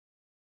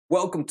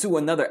Welcome to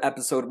another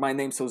episode. My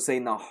name's Jose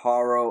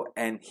Najarro,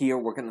 and here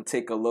we're going to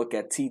take a look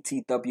at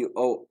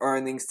TTWO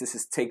earnings. This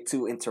is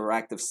Take-Two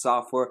Interactive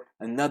Software,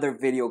 another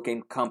video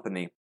game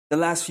company. The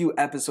last few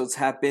episodes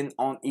have been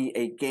on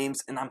EA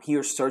Games, and I'm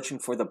here searching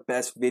for the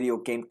best video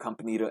game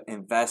company to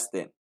invest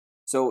in.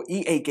 So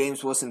EA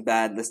Games wasn't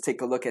bad. Let's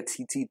take a look at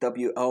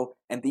TTWO,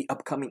 and the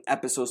upcoming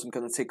episodes I'm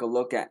going to take a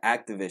look at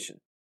Activision.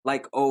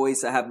 Like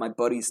always, I have my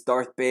buddies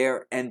Darth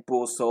Bear and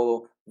Bull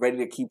Solo ready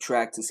to keep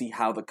track to see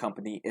how the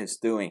company is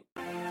doing.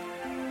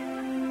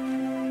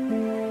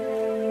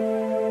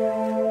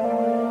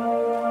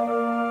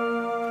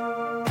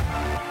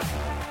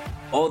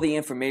 All the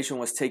information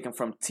was taken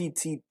from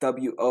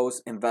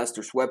TTWO's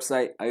investors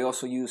website. I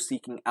also used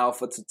Seeking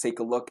Alpha to take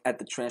a look at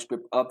the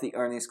transcript of the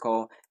earnings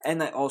call,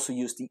 and I also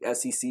used the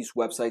SEC's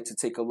website to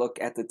take a look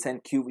at the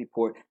 10Q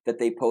report that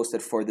they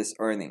posted for this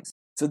earnings.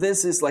 So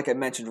this is, like I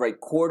mentioned, right,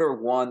 quarter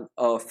one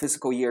of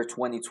fiscal year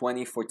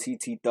 2020 for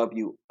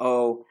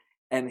TTWO.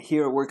 And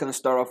here we're going to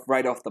start off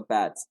right off the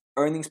bat.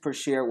 Earnings per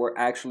share were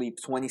actually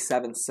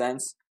 27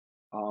 cents,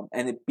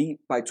 and it beat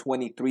by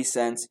 23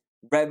 cents.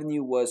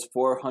 Revenue was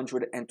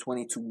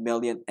 422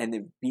 million, and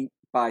it beat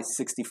by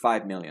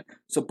 65 million.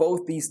 So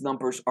both these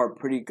numbers are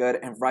pretty good,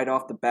 and right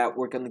off the bat,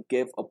 we're going to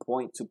give a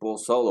point to Bull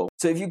Solo.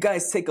 So if you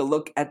guys take a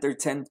look at their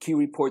 10Q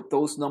report,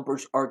 those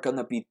numbers are going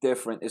to be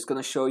different. It's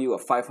going to show you a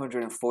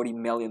 $540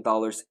 million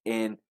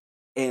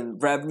in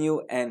revenue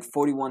and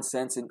 41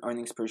 cents in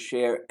earnings per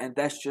share, and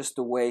that's just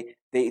the way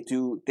they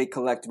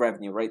collect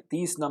revenue, right?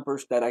 These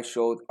numbers that I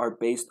showed are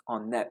based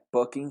on net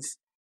bookings,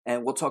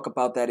 and we'll talk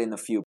about that in a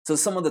few. So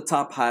some of the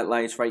top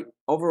highlights, right?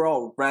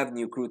 Overall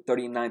revenue grew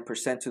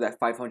 39% to that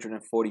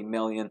 540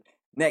 million.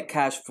 Net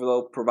cash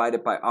flow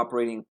provided by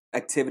operating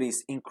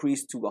activities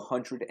increased to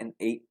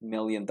 $108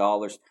 million.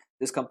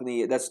 This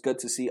company, that's good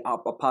to see a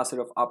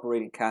positive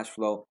operating cash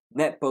flow.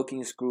 Net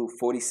bookings grew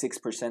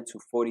 46%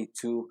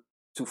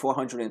 to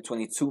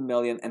 422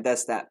 million, and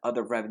that's that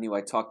other revenue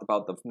I talked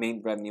about, the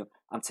main revenue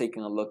I'm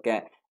taking a look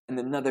at. And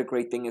another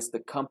great thing is the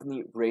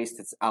company raised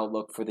its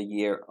outlook for the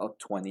year of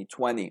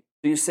 2020. So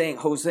you're saying,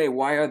 Jose,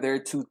 why are there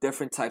two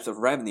different types of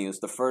revenues?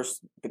 The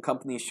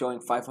company is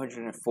showing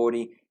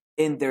 540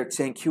 in their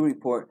 10Q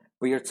report,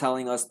 but you're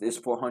telling us it's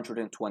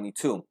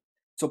 422.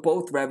 So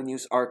both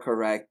revenues are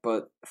correct,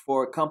 but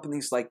for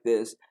companies like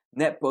this,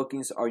 net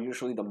bookings are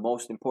usually the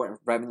most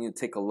important revenue to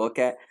take a look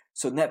at.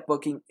 So net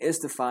booking is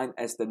defined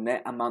as the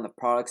net amount of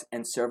products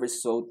and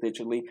service sold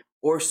digitally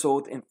or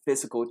sold in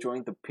physical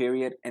during the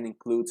period and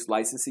includes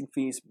licensing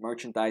fees,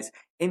 merchandise,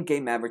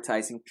 in-game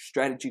advertising,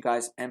 strategy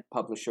guides, and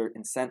publisher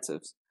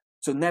incentives.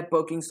 So net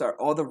bookings are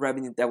all the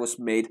revenue that was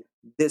made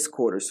this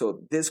quarter.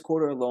 So this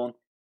quarter alone,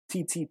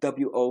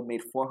 TTWO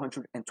made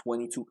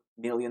 $422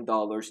 million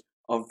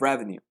of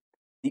revenue.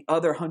 The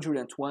other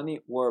 120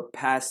 were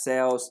past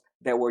sales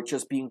that were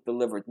just being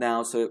delivered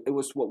now. So it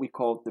was what we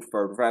call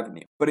deferred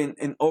revenue. But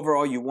in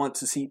overall, you want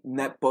to see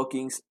net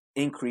bookings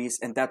increase,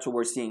 and that's what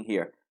we're seeing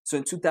here. So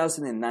in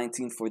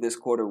 2019, for this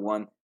quarter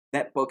one,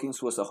 net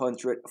bookings was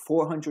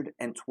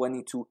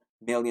 $422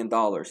 million.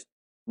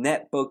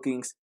 Net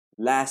bookings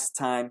last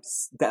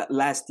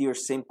year,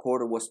 same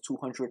quarter, was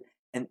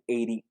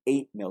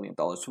 $288 million.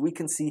 So we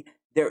can see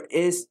there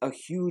is a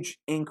huge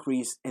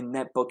increase in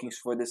net bookings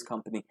for this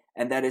company,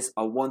 and that is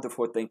a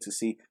wonderful thing to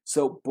see.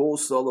 So Bull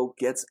Solo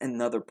gets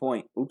another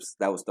point. Oops,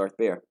 that was Darth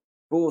Bear.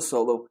 Bull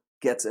Solo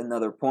gets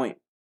another point.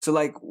 So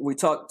like we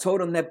talked,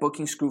 total net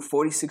bookings grew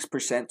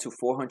 46% to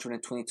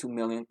 422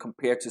 million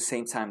compared to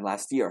same time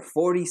last year.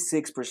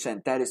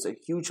 46%, that is a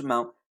huge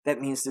amount.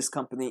 That means this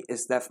company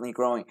is definitely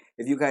growing.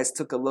 If you guys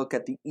took a look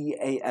at the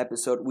EA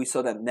episode, we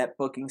saw that net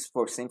bookings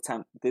for same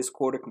time this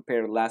quarter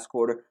compared to last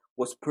quarter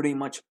was pretty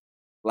much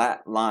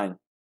flat line.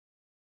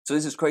 So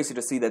this is crazy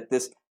to see that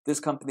this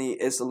company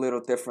is a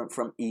little different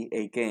from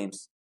EA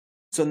Games.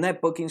 So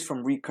net bookings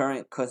from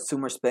recurrent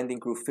consumer spending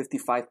grew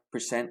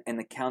 55% and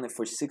accounted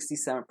for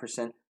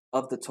 67%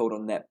 of the total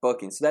net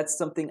bookings. So that's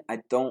something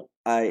I'm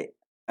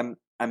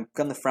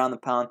gonna frown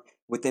upon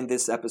within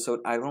this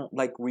episode. I don't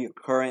like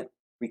recurrent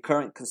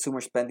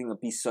consumer spending to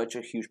be such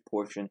a huge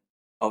portion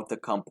of the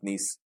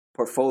company's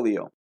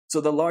portfolio. So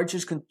the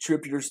largest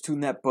contributors to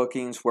net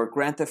bookings were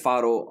Grand Theft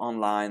Auto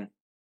Online,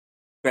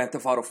 Grand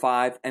Theft Auto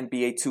 5,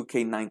 NBA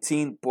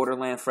 2K19,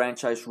 Borderlands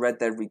franchise, Red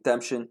Dead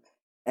Redemption,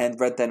 and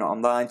Red Dead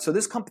Online. So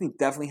this company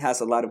definitely has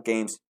a lot of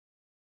games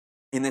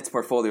in its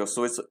portfolio.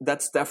 So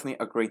that's definitely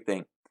a great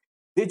thing.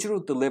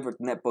 Digital delivered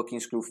net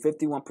bookings grew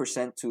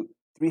 51% to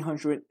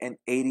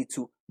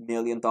 $382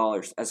 million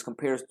as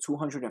compared to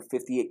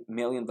 $258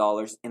 million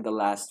in the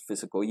last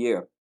fiscal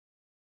year,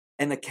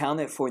 and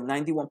accounted for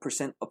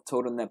 91% of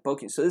total net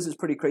bookings. So this is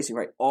pretty crazy,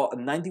 right?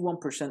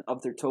 91%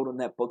 of their total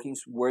net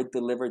bookings were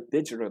delivered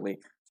digitally.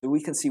 So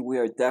we can see we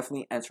are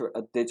definitely entering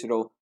a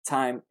digital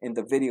time in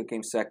the video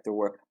game sector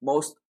where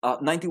most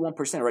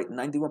 91%, right?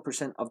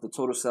 91% of the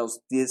total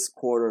sales this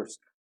quarters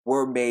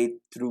were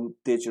made through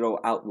digital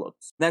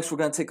outlooks. Next, we're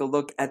going to take a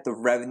look at the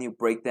revenue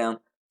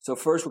breakdown. So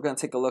first, we're going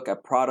to take a look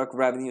at product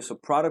revenue. So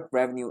product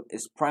revenue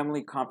is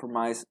primarily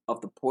comprised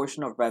of the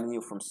portion of revenue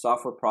from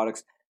software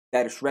products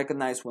that is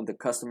recognized when the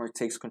customer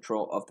takes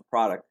control of the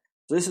product.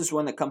 So this is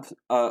when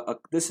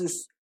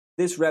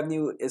this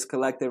revenue is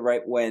collected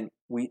right when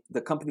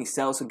the company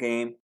sells a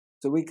game.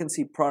 So we can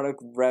see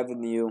product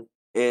revenue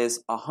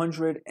is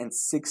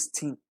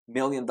 $116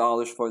 million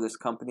for this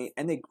company,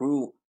 and it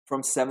grew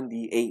from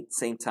 78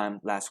 same time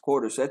last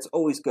quarter. So that's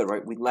always good,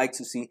 right? We'd like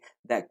to see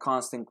that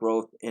constant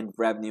growth in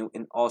revenue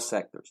in all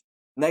sectors.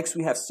 Next,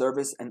 we have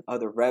service and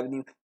other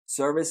revenue.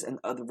 Service and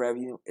other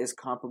revenue is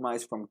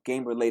comprised from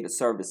game-related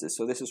services.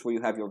 So this is where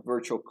you have your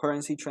virtual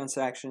currency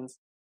transactions,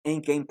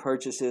 in-game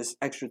purchases,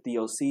 extra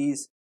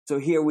DLCs. So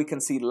here we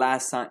can see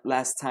last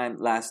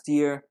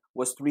year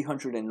was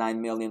 $309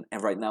 million,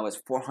 and right now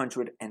it's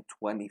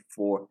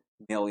 $424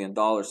 million.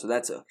 So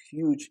that's a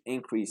huge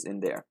increase in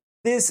there.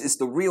 This is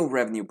the real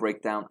revenue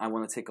breakdown I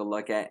want to take a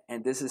look at,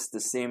 and this is the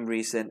same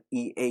reason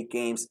EA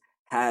Games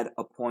had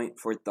a point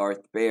for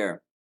Darth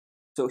Bear.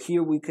 So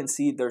here we can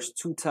see there's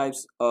two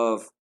types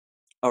of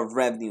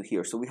revenue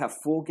here. So we have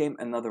full game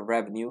and other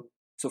revenue.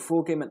 So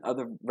full game and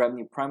other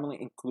revenue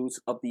primarily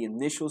includes of the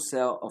initial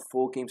sale of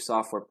full game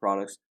software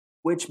products,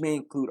 which may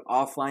include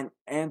offline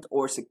and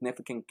or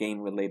significant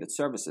game-related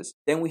services.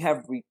 Then we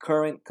have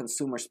recurrent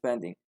consumer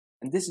spending,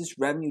 and this is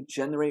revenue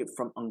generated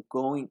from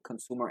ongoing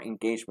consumer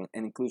engagement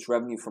and includes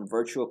revenue from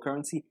virtual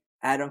currency,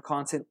 add-on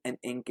content, and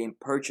in-game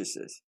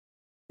purchases.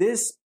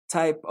 This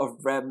type of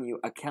revenue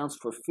accounts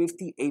for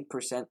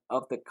 58%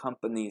 of the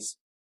company's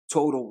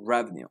total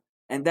revenue.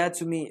 And that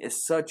to me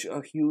is such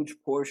a huge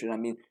portion. I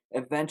mean,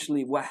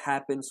 eventually what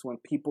happens when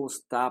people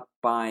stop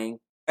buying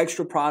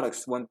extra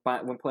products when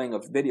playing a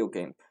video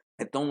game?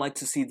 I don't like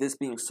to see this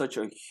being such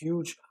a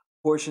huge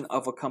portion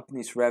of a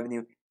company's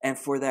revenue. And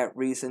for that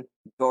reason,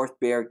 Darth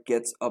Bear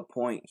gets a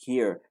point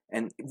here.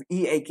 And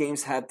EA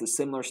Games had the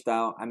similar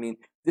style. I mean,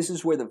 this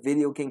is where the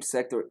video game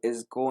sector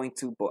is going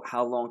to, but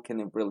how long can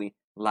it really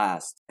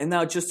last? And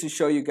now just to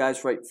show you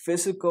guys, right,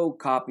 physical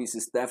copies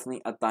is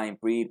definitely a dying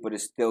breed, but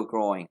it's still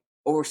growing.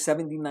 Over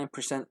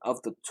 79%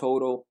 of the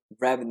total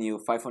revenue,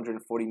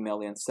 $540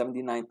 million,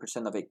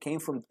 79% of it came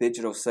from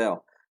digital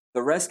sale.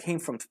 The rest came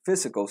from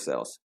physical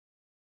sales.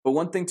 But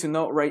one thing to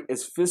note, right,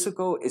 is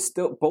physical is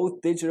still,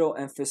 both digital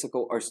and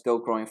physical are still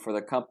growing for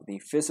the company.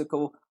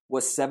 Physical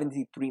was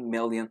 73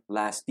 million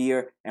last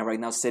year, and right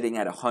now sitting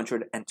at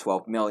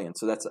 112 million.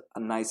 So that's a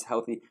nice,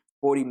 healthy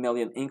 40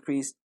 million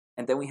increase.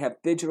 And then we have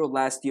digital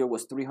last year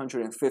was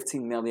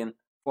 315 million,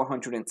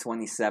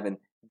 427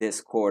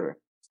 this quarter.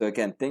 So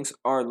again, things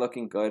are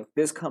looking good.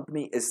 This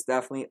company is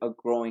definitely a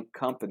growing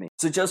company.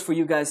 So just for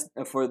you guys,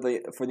 for the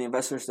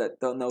investors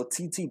that don't know,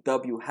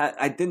 TTW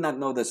I did not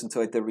know this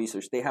until I did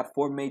research. They have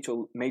 4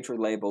 major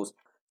labels.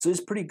 So it's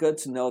pretty good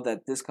to know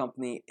that this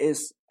company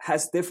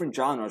has different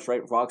genres,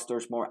 right?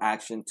 Rockstar's more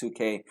action,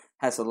 2K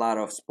has a lot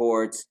of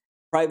sports.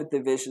 Private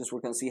Divisions,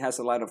 we're going to see, has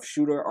a lot of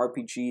shooter,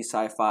 RPG,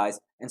 sci-fis,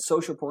 and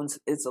Social Points,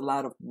 it's a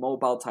lot of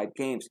mobile type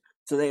games.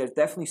 So they are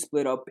definitely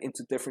split up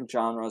into different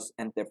genres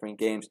and different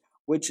games,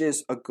 which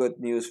is a good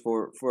news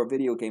for a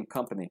video game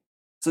company.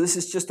 So this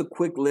is just a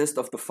quick list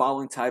of the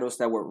following titles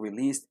that were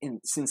released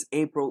since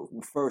April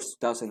 1st,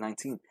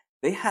 2019.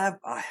 They have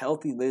a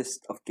healthy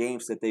list of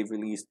games that they've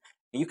released,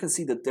 and you can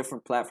see the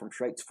different platforms,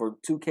 right? For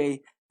 2K,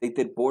 they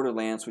did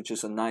Borderlands, which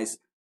is a nice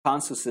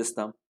console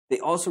system. They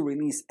also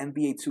released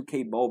NBA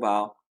 2K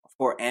Mobile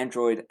for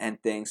Android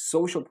and things.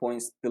 Social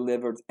Points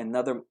delivered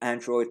another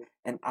Android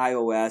and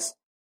iOS.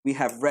 We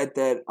have Red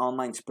Dead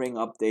Online Spring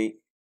Update.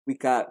 We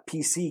got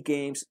PC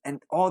games,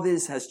 and all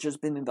this has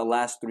just been in the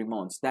last 3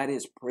 months. That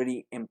is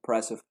pretty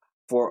impressive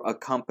for a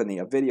company,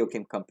 a video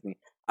game company.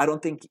 I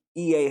don't think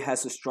EA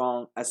has a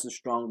strong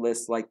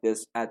list like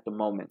this at the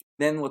moment.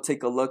 Then we'll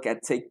take a look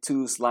at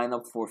Take-Two's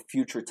lineup for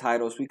future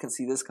titles. We can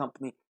see this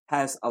company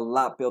has a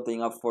lot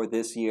building up for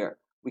this year.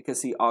 We can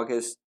see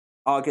August,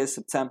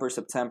 September,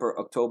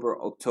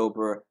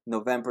 October,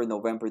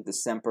 November,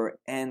 December,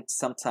 and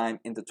sometime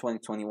into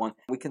 2021.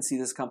 We can see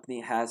this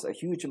company has a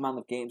huge amount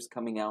of games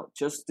coming out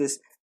just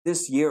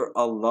this year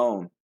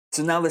alone.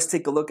 So now let's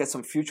take a look at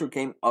some future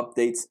game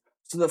updates.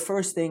 So the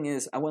first thing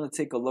is I want to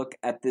take a look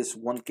at this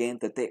one game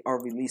that they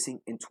are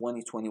releasing in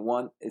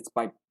 2021. It's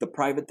by the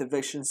Private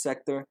Division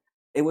sector.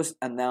 It was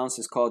announced,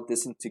 it's called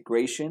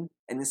Disintegration,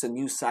 and it's a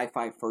new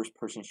sci-fi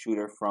first-person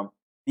shooter from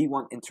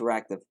V1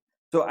 Interactive.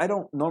 So I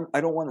don't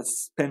want to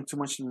spend too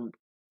much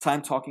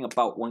time talking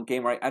about one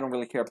game, right? I don't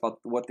really care about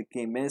what the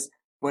game is,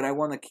 but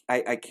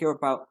I care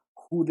about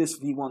who this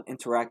V1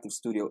 Interactive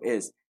studio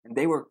is. And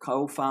they were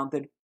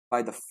co-founded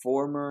by the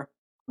former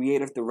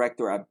creative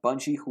director at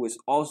Bungie, who was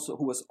also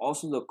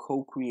the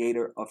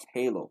co-creator of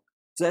Halo.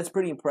 So that's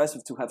pretty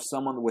impressive to have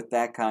someone with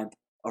that kind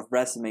of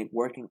resume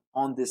working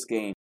on this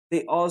game.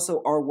 They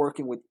also are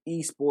working with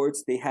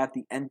esports. They have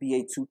the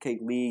NBA 2K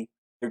League,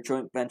 their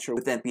joint venture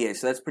with NBA.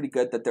 So that's pretty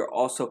good that they're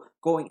also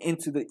going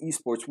into the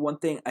esports. One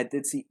thing I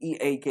did see,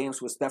 EA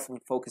Games was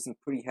definitely focusing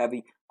pretty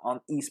heavy on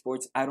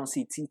esports. I don't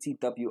see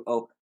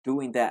TTWO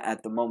doing that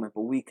at the moment,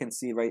 but we can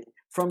see right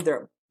from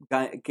their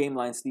game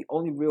lines, the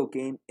only real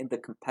game in the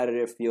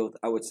competitive field,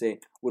 I would say,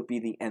 would be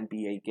the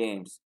NBA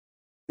games.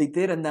 They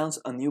did announce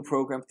a new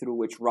program through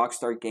which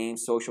Rockstar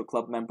Games social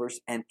club members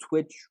and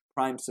Twitch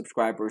Prime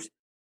subscribers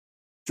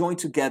join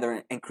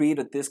together and create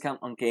a discount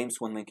on games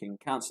when linking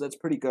accounts. So that's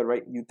pretty good,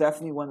 right? You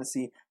definitely want to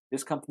see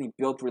this company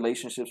build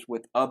relationships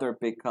with other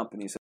big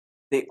companies.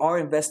 They are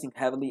investing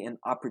heavily in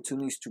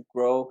opportunities to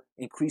grow,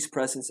 increase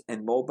presence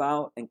in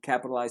mobile, and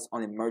capitalize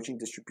on emerging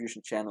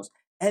distribution channels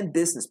and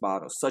business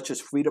models such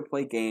as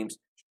free-to-play games,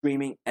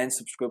 streaming, and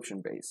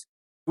subscription base.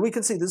 We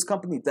can see this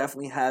company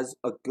definitely has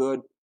a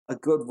good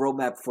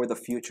roadmap for the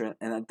future,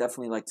 and I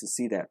definitely like to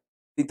see that.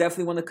 They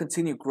definitely want to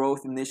continue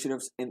growth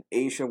initiatives in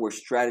Asia where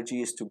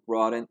strategy is to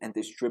broaden and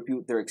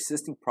distribute their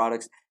existing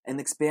products and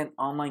expand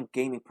online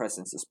gaming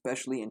presence,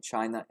 especially in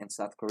China and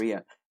South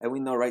Korea. And we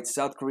know, right,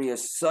 South Korea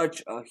is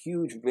such a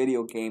huge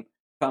video game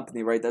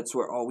company, right? That's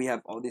where we have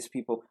all these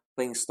people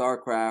playing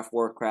StarCraft,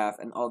 Warcraft,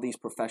 and all these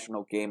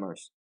professional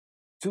gamers.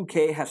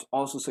 2K has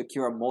also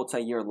secured a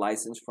multi-year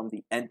license from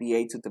the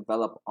NBA to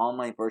develop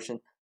online version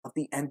of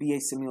the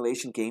NBA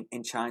simulation game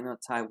in China,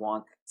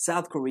 Taiwan,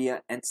 South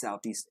Korea, and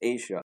Southeast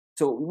Asia.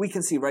 So we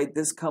can see, right,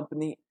 this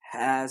company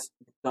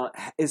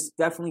is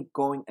definitely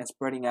going and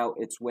spreading out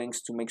its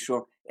wings to make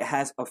sure it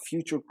has a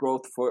future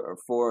growth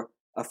for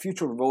a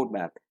future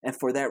roadmap. And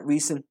for that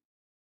reason,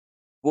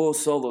 Bull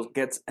Solo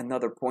gets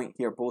another point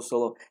here. Bull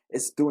Solo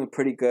is doing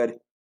pretty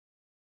good.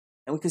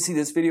 And we can see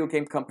this video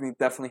game company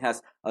definitely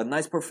has a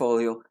nice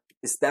portfolio.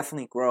 It's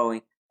definitely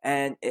growing,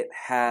 and it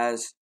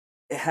has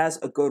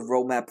a good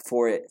roadmap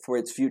for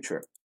its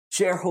future.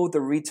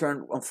 Shareholder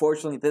return.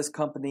 Unfortunately, this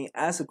company,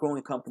 as a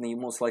growing company, you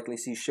most likely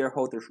see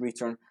shareholders'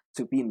 return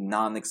to be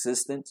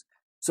non-existent.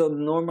 So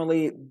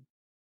normally,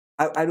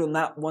 I would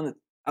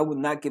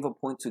not give a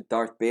point to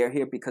Darth Bear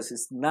here because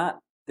it's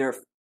not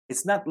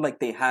like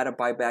they had a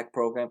buyback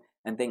program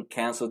and then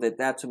canceled it.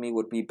 That to me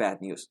would be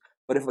bad news.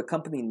 But if a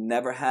company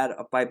never had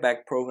a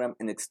buyback program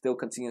and it still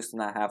continues to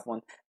not have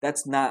one,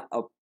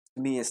 to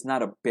me, it's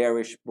not a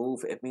bearish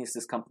move. It means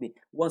this company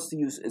wants to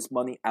use its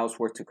money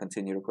elsewhere to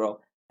continue to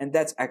grow. And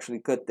that's actually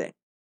a good thing.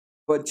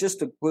 But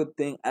just a good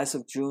thing, as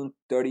of June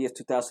 30th,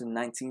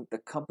 2019, the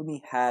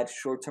company had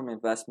short-term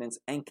investments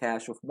and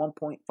cash of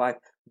 $1.5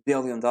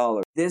 billion.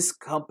 This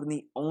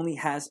company only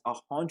has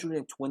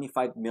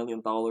 $125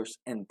 million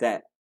in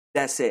debt.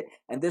 That's it.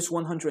 And this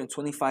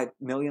 $125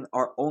 million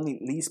are only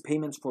lease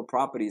payments for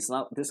properties.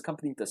 Now, this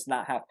company does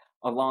not have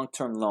a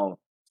long-term loan.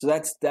 So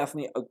that's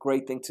definitely a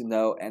great thing to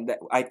know. And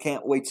I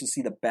can't wait to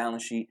see the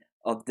balance sheet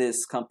of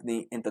this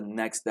company in the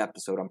next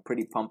episode. I'm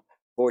pretty pumped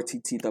for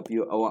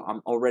TTWO.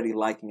 I'm already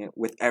liking it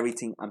with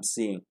everything I'm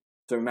seeing.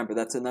 So remember,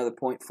 that's another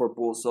point for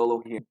Bull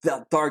Solo here.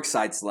 The dark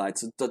side slide.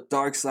 So the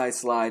dark side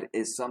slide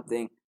is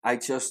something I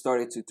just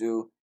started to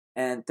do.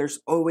 And there's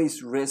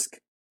always risk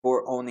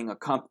for owning a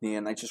company,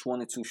 and I just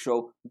wanted to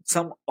show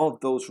some of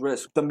those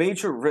risks. The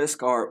major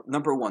risks are,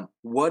 number one,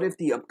 what if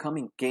the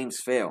upcoming games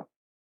fail?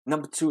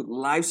 Number two,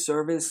 live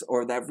service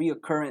or that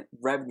recurrent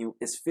revenue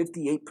is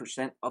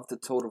 58% of the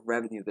total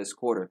revenue this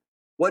quarter.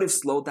 What if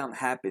slowdown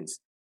happens?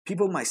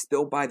 People might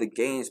still buy the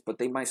games, but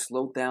they might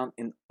slow down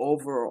in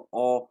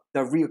overall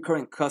the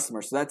recurring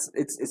customers. So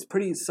it's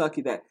pretty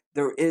sucky that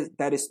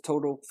that is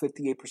total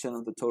 58%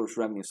 of the total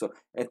revenue. So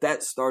if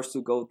that starts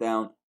to go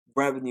down,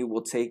 revenue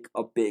will take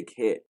a big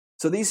hit.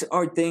 So these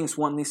are things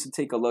one needs to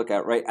take a look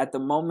at, right? At the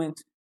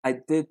moment, I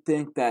did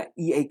think that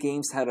EA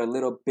Games had a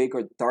little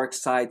bigger dark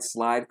side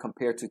slide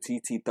compared to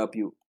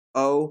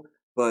TTWO,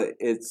 but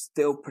it's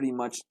still pretty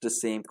much the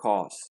same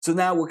cost. So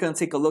now we're going to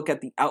take a look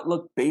at the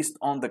outlook based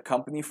on the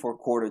company for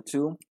quarter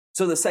two.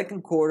 So the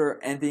second quarter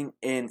ending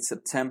in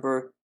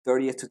September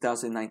 30th,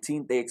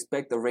 2019, they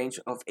expect a range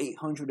of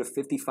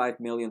 $855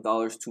 million to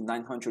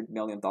 $900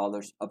 million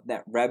of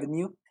net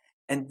revenue.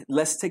 And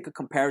let's take a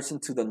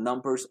comparison to the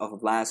numbers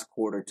of last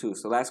quarter two.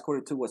 So last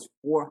quarter two was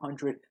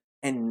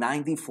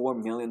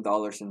 $494 million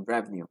in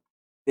revenue.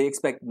 They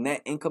expect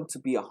net income to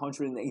be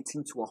 $118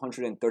 to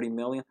 $130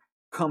 million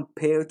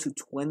compared to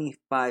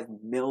 $25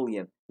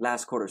 million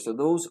last quarter. So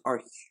those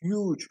are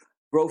huge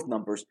growth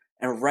numbers.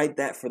 And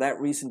for that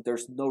reason,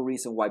 there's no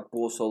reason why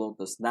Bull Solo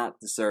does not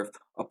deserve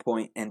a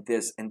point in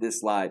this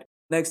slide.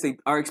 Next, they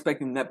are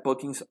expecting net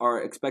bookings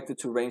are expected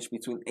to range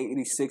between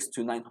 $86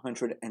 to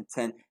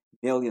 $910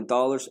 million,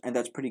 and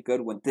that's pretty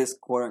good. When this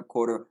quarter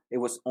it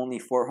was only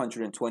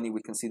 420,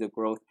 we can see the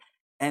growth.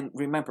 And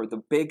remember,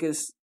 the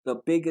biggest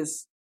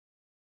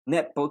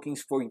net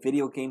bookings for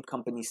video game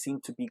companies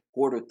seem to be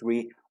quarter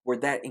three, where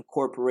that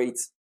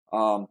incorporates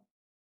the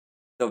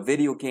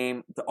video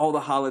game, all the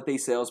holiday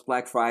sales,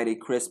 Black Friday,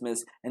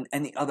 Christmas, and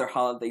any other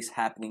holidays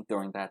happening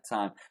during that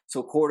time.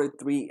 So quarter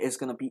three is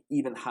going to be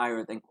even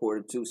higher than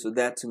quarter two. So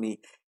that to me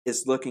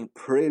is looking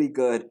pretty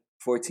good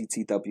for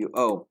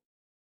TTWO.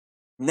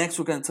 Next,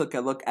 we're going to take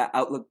a look at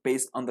outlook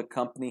based on the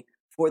company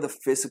for the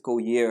fiscal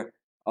year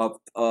of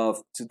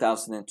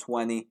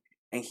 2020.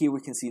 And here we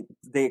can see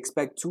they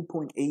expect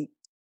 $2.8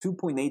 to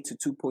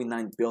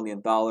 $2.9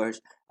 billion,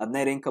 a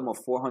net income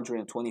of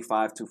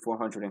 $425 to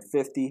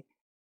 $450,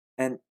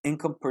 and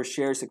income per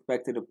share is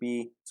expected to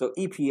be, so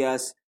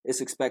EPS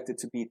is expected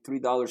to be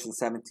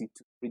 $3.70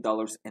 to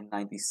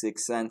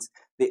 $3.96.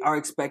 They are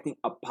expecting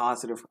a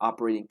positive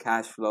operating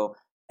cash flow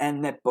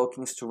and net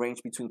bookings to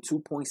range between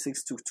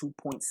 2.6 to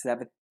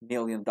 $2.7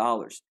 million.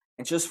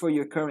 And just for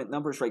your current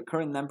numbers, right?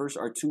 Current numbers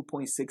are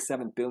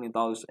 $2.67 billion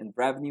in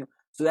revenue.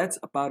 So that's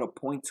about a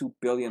 $0.2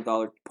 billion,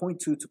 $0.2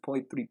 to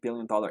 $0.3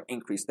 billion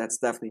increase. That's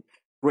definitely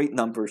great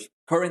numbers.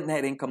 Current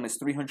net income is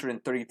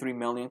 $333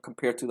 million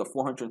compared to the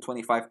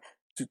 425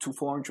 to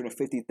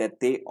 450 that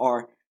they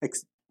are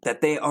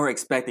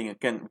expecting.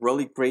 Again,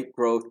 really great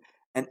growth.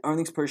 And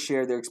earnings per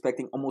share, they're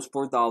expecting almost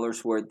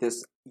 $4, where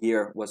this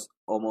year was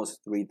almost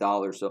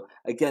 $3. So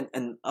again,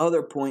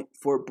 another point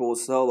for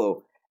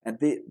Bolsolo. And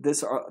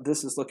this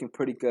is looking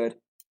pretty good,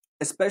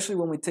 especially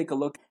when we take a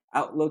look at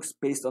outlooks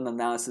based on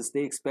analysis.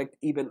 They expect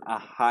even a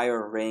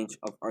higher range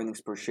of earnings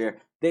per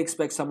share. They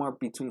expect somewhere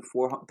between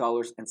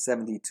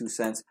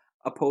 $4.72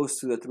 opposed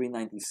to the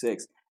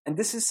 $3.96. And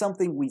this is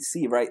something we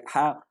see, right?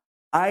 How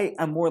I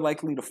am more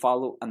likely to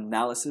follow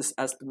analysis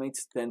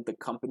estimates than the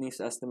company's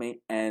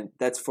estimate, and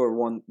that's for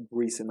one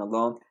reason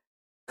alone.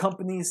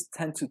 Companies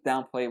tend to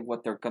downplay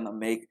what they're gonna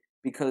make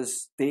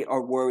because they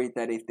are worried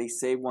that if they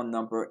say one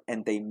number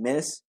and they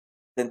miss,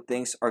 then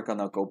things are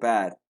gonna go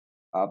bad.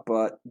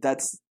 But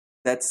that's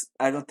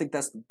I don't think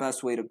that's the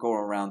best way to go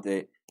around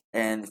it.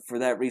 And for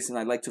that reason,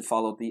 I like to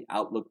follow the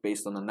outlook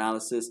based on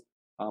analysis.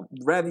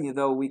 Revenue,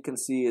 though, we can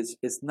see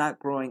is not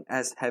growing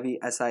as heavy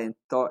as I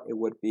thought it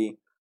would be.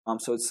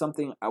 So it's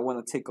something I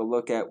want to take a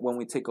look at when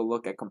we take a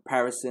look at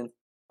comparison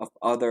of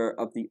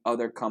the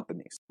other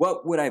companies.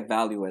 What would I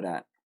value it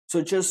at?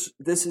 So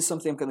this is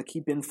something I'm going to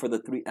keep in for the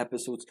 3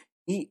 episodes.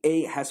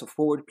 EA has a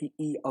forward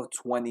PE of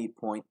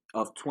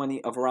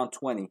around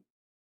 20.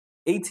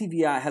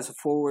 ATVI has a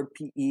forward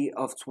PE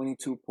of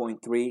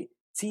 22.3.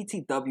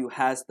 TTW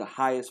has the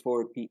highest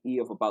forward PE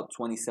of about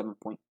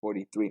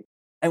 27.43.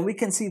 And we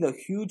can see the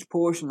huge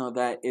portion of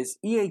that is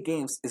EA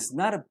Games is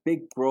not a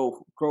big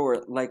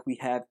grower like we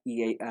have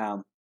EA.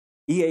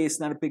 EA is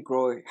not a big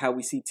grower how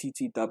we see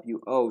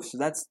TTWO. So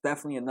that's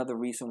definitely another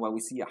reason why we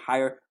see a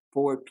higher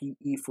forward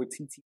PE for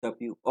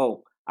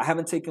TTWO. I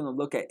haven't taken a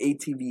look at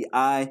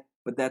ATVI,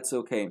 but that's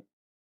okay.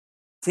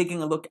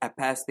 Taking a look at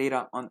past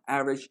data, on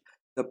average,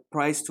 the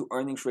price to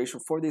earnings ratio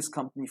for this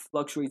company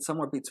fluctuates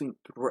somewhere between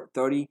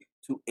 30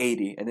 to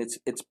 80, and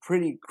it's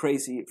pretty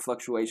crazy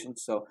fluctuation.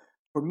 So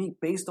for me,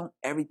 based on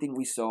everything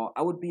we saw,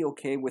 I would be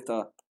okay with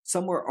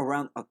somewhere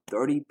around a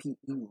 30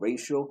 PE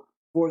ratio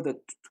for the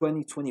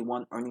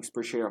 2021 earnings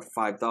per share of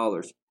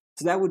 $5.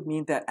 So that would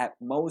mean that at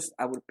most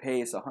I would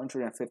pay is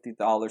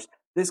 $150.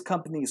 This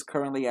company is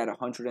currently at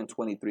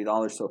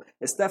 $123. So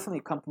it's definitely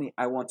a company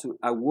I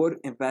would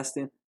invest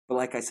in. But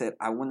like I said,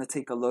 I want to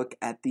take a look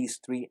at these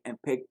 3 and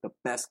pick the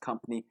best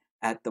company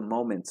at the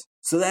moment.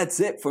 So that's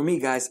it for me,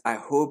 guys. I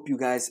hope you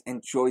guys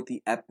enjoyed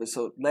the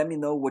episode. Let me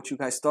know what you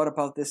guys thought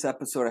about this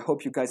episode. I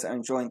hope you guys are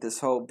enjoying this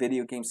whole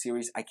video game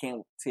series. I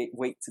can't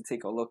wait to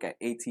take a look at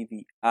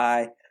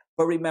ATVI.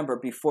 But remember,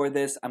 before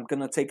this, I'm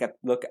going to take a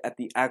look at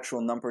the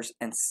actual numbers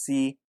and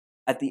see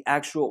at the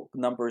actual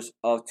numbers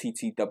of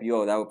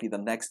TTWO. That would be the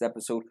next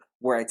episode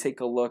where I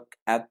take a look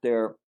at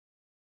their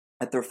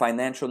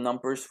financial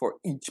numbers for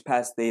each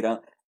past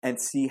data and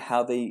see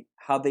how they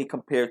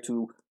compare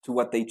to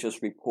what they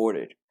just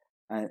reported.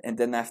 And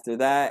then after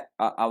that,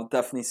 I'll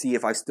definitely see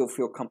if I still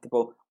feel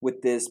comfortable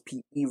with this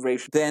PE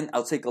ratio. Then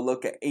I'll take a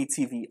look at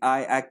ATVI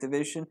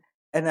Activision.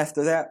 And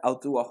after that, I'll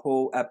do a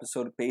whole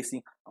episode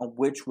basing on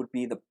which would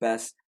be the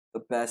best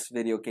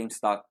video game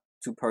stock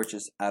to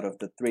purchase out of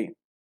the 3.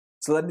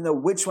 So let me know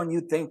which one you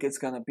think it's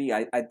going to be.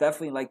 I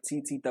definitely like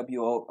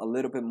TTWO a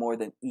little bit more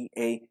than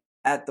EA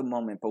at the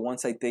moment. But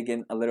once I dig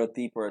in a little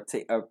deeper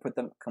or put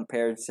them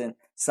comparison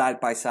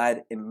side by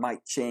side, it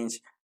might change.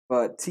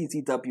 But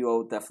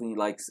TTWO definitely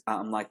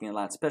I'm liking it a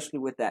lot, especially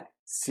with that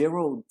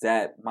 0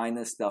 debt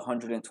minus the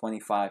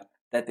 125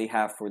 that they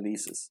have for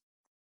leases.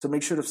 So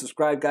make sure to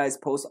subscribe, guys.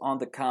 Post on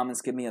the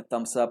comments, give me a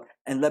thumbs up,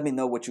 and let me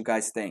know what you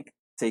guys think.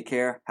 Take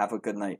care. Have a good night.